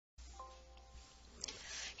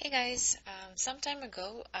Hey guys, some time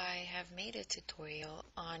ago I have made a tutorial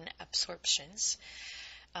on absorptions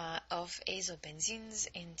of azobenzenes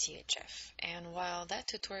in THF, and while that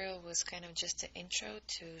tutorial was kind of just an intro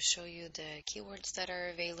to show you the keywords that are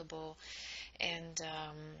available and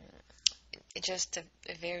just a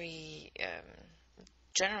very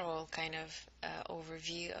general kind of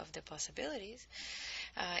overview of the possibilities,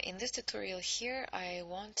 in this tutorial here I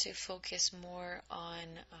want to focus more on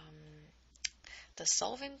the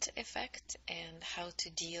solvent effect and how to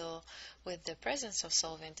deal with the presence of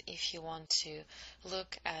solvent if you want to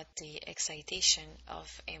look at the excitation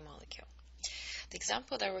of a molecule. The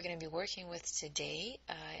example that we're going to be working with today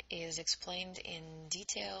is explained in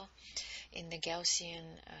detail in the Gaussian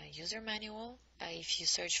user manual. If you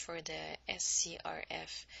search for the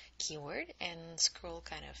SCRF keyword and scroll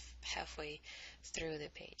kind of halfway through the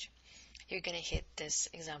page, you're going to hit this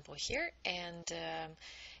example here, and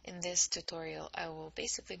in this tutorial I will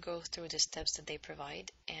basically go through the steps that they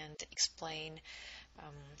provide and explain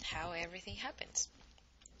how everything happens.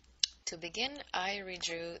 To begin, I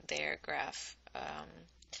redrew their graph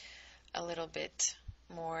a little bit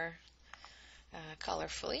more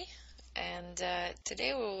colorfully, and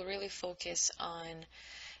today we will really focus on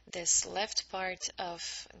this left part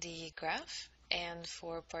of the graph, and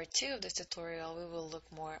for part 2 of this tutorial we will look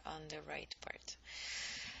more on the right part.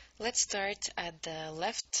 Let's start at the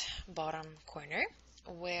left bottom corner,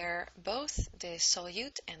 where both the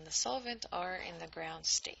solute and the solvent are in the ground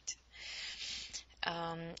state.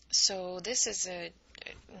 So this is a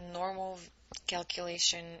normal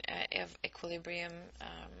calculation of equilibrium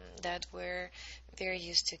that we're very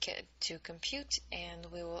used to compute, and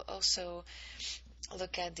we will also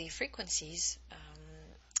look at the frequencies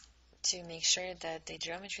to make sure that the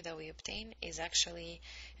geometry that we obtain is actually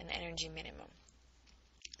an energy minimum.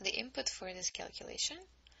 The input for this calculation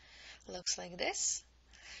looks like this,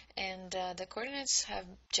 and the coordinates have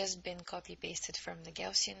just been copy-pasted from the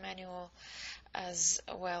Gaussian manual, as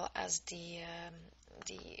well as the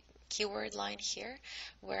keyword line here.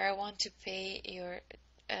 Where I want to pay your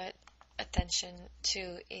attention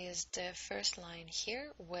to is the first line here,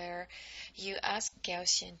 where you ask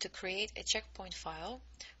Gaussian to create a checkpoint file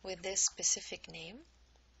with this specific name.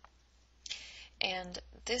 And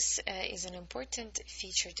this is an important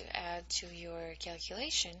feature to add to your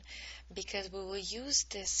calculation, because we will use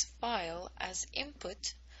this file as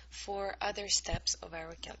input for other steps of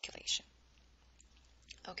our calculation.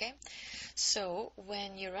 Okay, so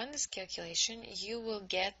when you run this calculation, you will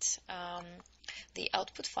get the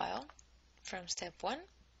output file from step 1,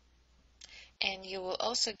 and you will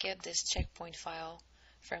also get this checkpoint file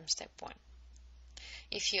from step 1.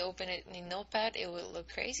 If you open it in Notepad, it will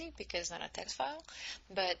look crazy because it's not a text file,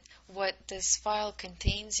 but what this file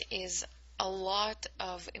contains is a lot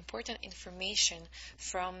of important information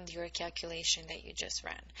from your calculation that you just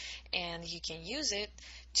ran, and you can use it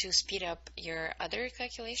to speed up your other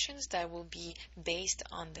calculations that will be based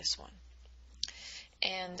on this one.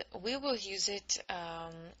 And we will use it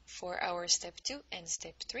for our step 2 and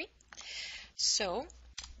step 3. So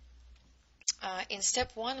in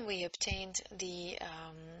step 1, we obtained the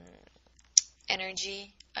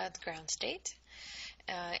energy at ground state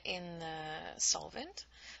in solvent.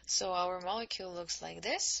 So our molecule looks like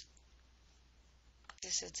this.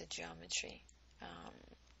 This is the geometry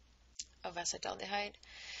of acetaldehyde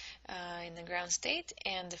in the ground state,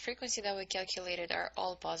 and the frequency that we calculated are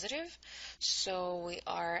all positive, so we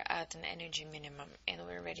are at an energy minimum, and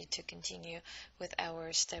we're ready to continue with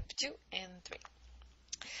our step 2 and 3.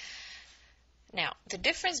 Now, the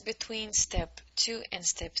difference between step 2 and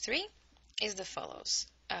step 3 is the follows.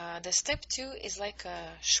 The step 2 is like a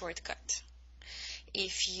shortcut.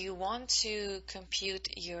 If you want to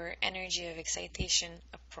compute your energy of excitation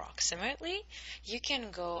approximately, you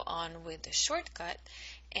can go on with the shortcut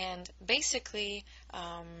and basically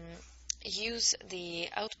use the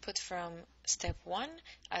output from step 1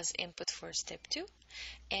 as input for step 2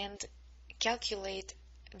 and calculate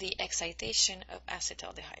the excitation of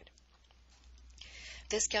acetaldehyde.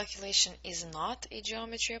 This calculation is not a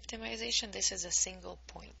geometry optimization, this is a single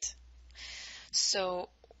point. So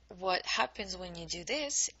what happens when you do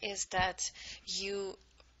this is that you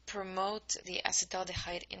promote the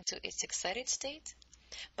acetaldehyde into its excited state,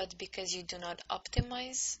 but because you do not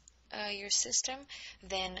optimize your system,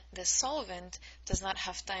 then the solvent does not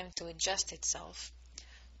have time to adjust itself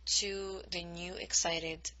to the new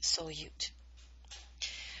excited solute.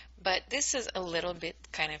 But this is a little bit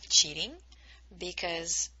kind of cheating,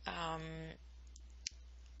 because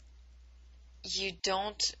you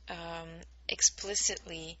don't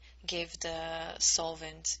explicitly give the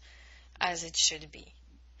solvent as it should be.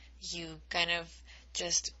 You kind of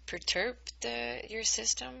just perturb your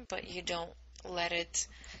system, but you don't let it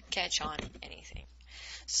catch on anything.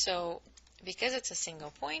 So because it's a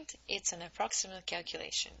single point, it's an approximate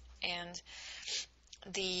calculation, and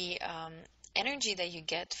the energy that you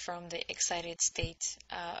get from the excited state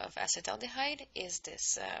of acetaldehyde is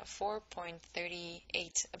this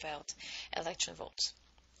 4.38 about electron volts.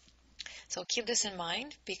 So keep this in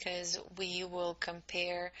mind, because we will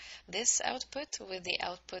compare this output with the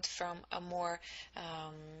output from a more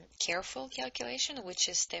careful calculation, which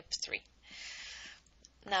is step 3.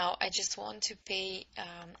 Now, I just want to pay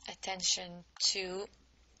attention to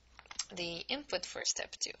the input for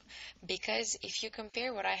step 2, because if you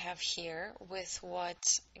compare what I have here with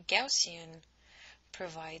what Gaussian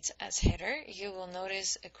provides as header, you will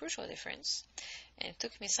notice a crucial difference, and it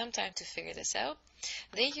took me some time to figure this out.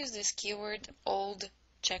 They use this keyword old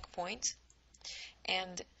checkpoint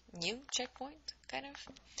and new checkpoint, kind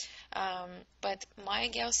of. But my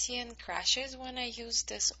Gaussian crashes when I use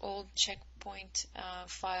this old checkpoint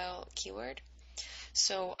file keyword,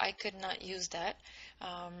 so I could not use that.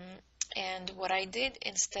 And what I did,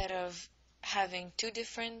 instead of having two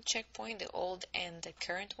different checkpoints, the old and the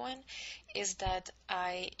current one, is that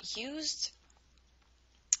I used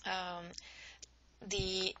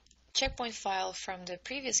the checkpoint file from the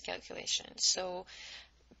previous calculation. So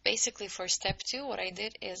basically for step 2, what I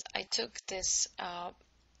did is I took this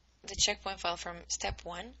the checkpoint file from step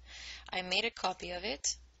 1, I made a copy of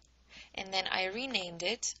it, and then I renamed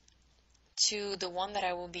it to the one that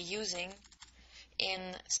I will be using in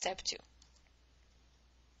step 2.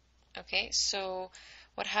 Okay, so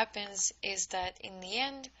what happens is that in the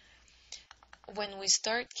end, when we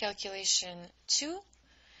start calculation 2,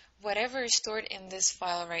 whatever is stored in this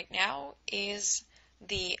file right now is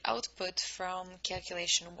the output from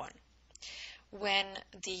calculation 1. When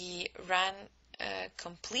the run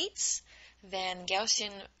completes, then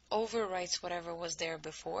Gaussian overwrites whatever was there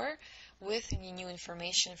before with new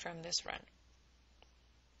information from this run.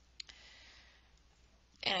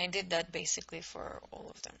 And I did that basically for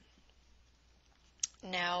all of them.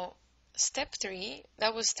 Now, step 3,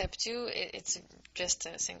 that was step 2, it's just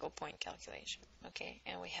a single point calculation, okay?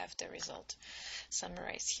 And we have the result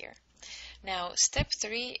summarized here. Now, step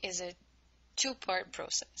 3 is a two-part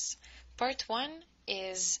process. Part 1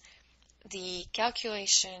 is the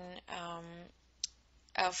calculation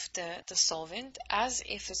of the solvent as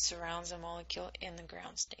if it surrounds a molecule in the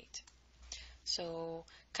ground state. So,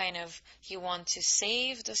 kind of, you want to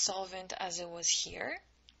save the solvent as it was here.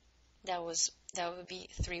 That would be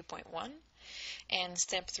 3.1. And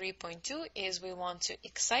step 3.2 is we want to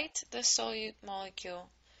excite the solute molecule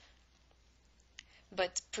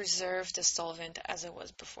but preserve the solvent as it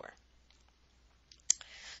was before.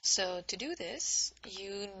 So to do this,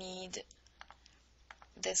 you need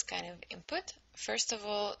this kind of input. First of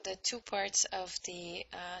all, the two parts of the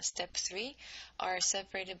step 3 are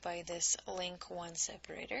separated by this link 1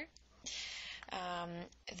 separator.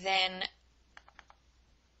 Then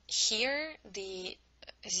here, the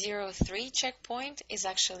 03 checkpoint is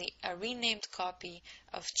actually a renamed copy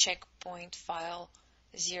of checkpoint file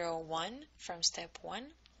 01 from step 1,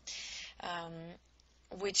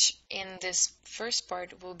 which in this first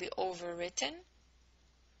part will be overwritten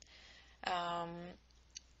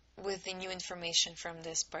with the new information from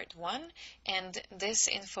this part 1, and this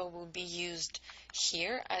info will be used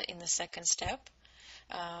here in the second step,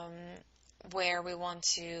 where we want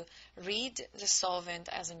to read the solvent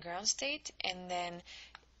as in ground state and then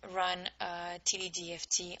run a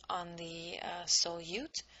TDDFT on the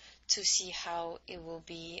solute to see how it will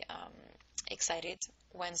be excited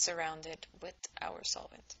when surrounded with our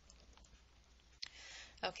solvent.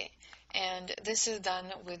 Okay, and this is done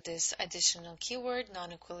with this additional keyword,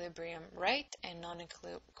 non-equilibrium write and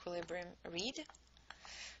non-equilibrium read.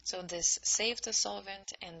 So this saves the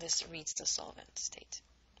solvent and this reads the solvent state.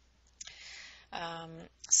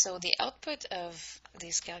 So the output of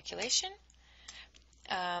this calculation,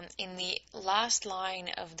 in the last line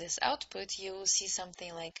of this output, you will see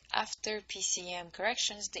something like after PCM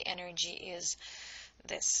corrections, the energy is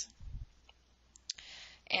this.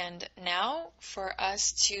 And now for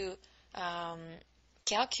us to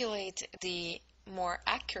calculate the more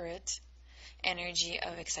accurate energy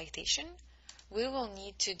of excitation, we will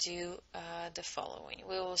need to do the following.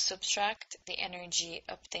 We will subtract the energy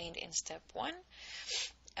obtained in step 1.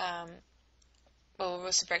 We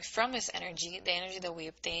will subtract from this energy the energy that we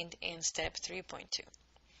obtained in step 3.2.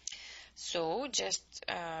 So just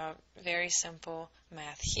very simple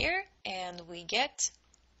math here, and we get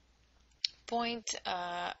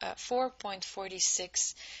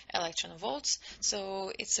 4.46 electron volts,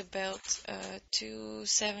 so it's about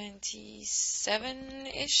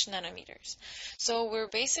 277-ish nanometers. So we're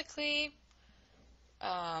basically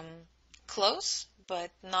close,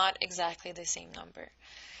 but not exactly the same number.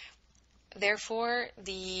 Therefore,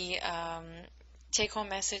 the take-home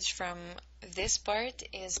message from this part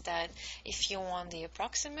is that if you want the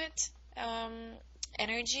approximate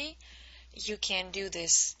energy, you can do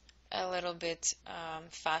this a little bit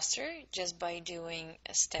faster just by doing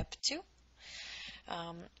a step 2,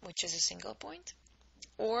 which is a single point.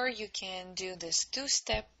 Or you can do this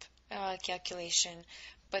 2-step calculation,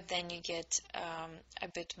 but then you get a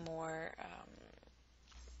bit more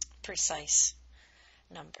precise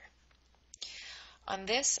number. On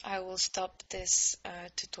this, I will stop this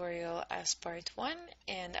tutorial as part 1,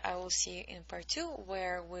 and I will see you in part 2,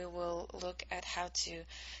 where we will look at how to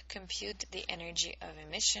compute the energy of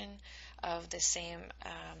emission of the same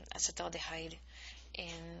acetaldehyde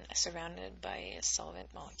surrounded by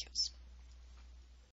solvent molecules.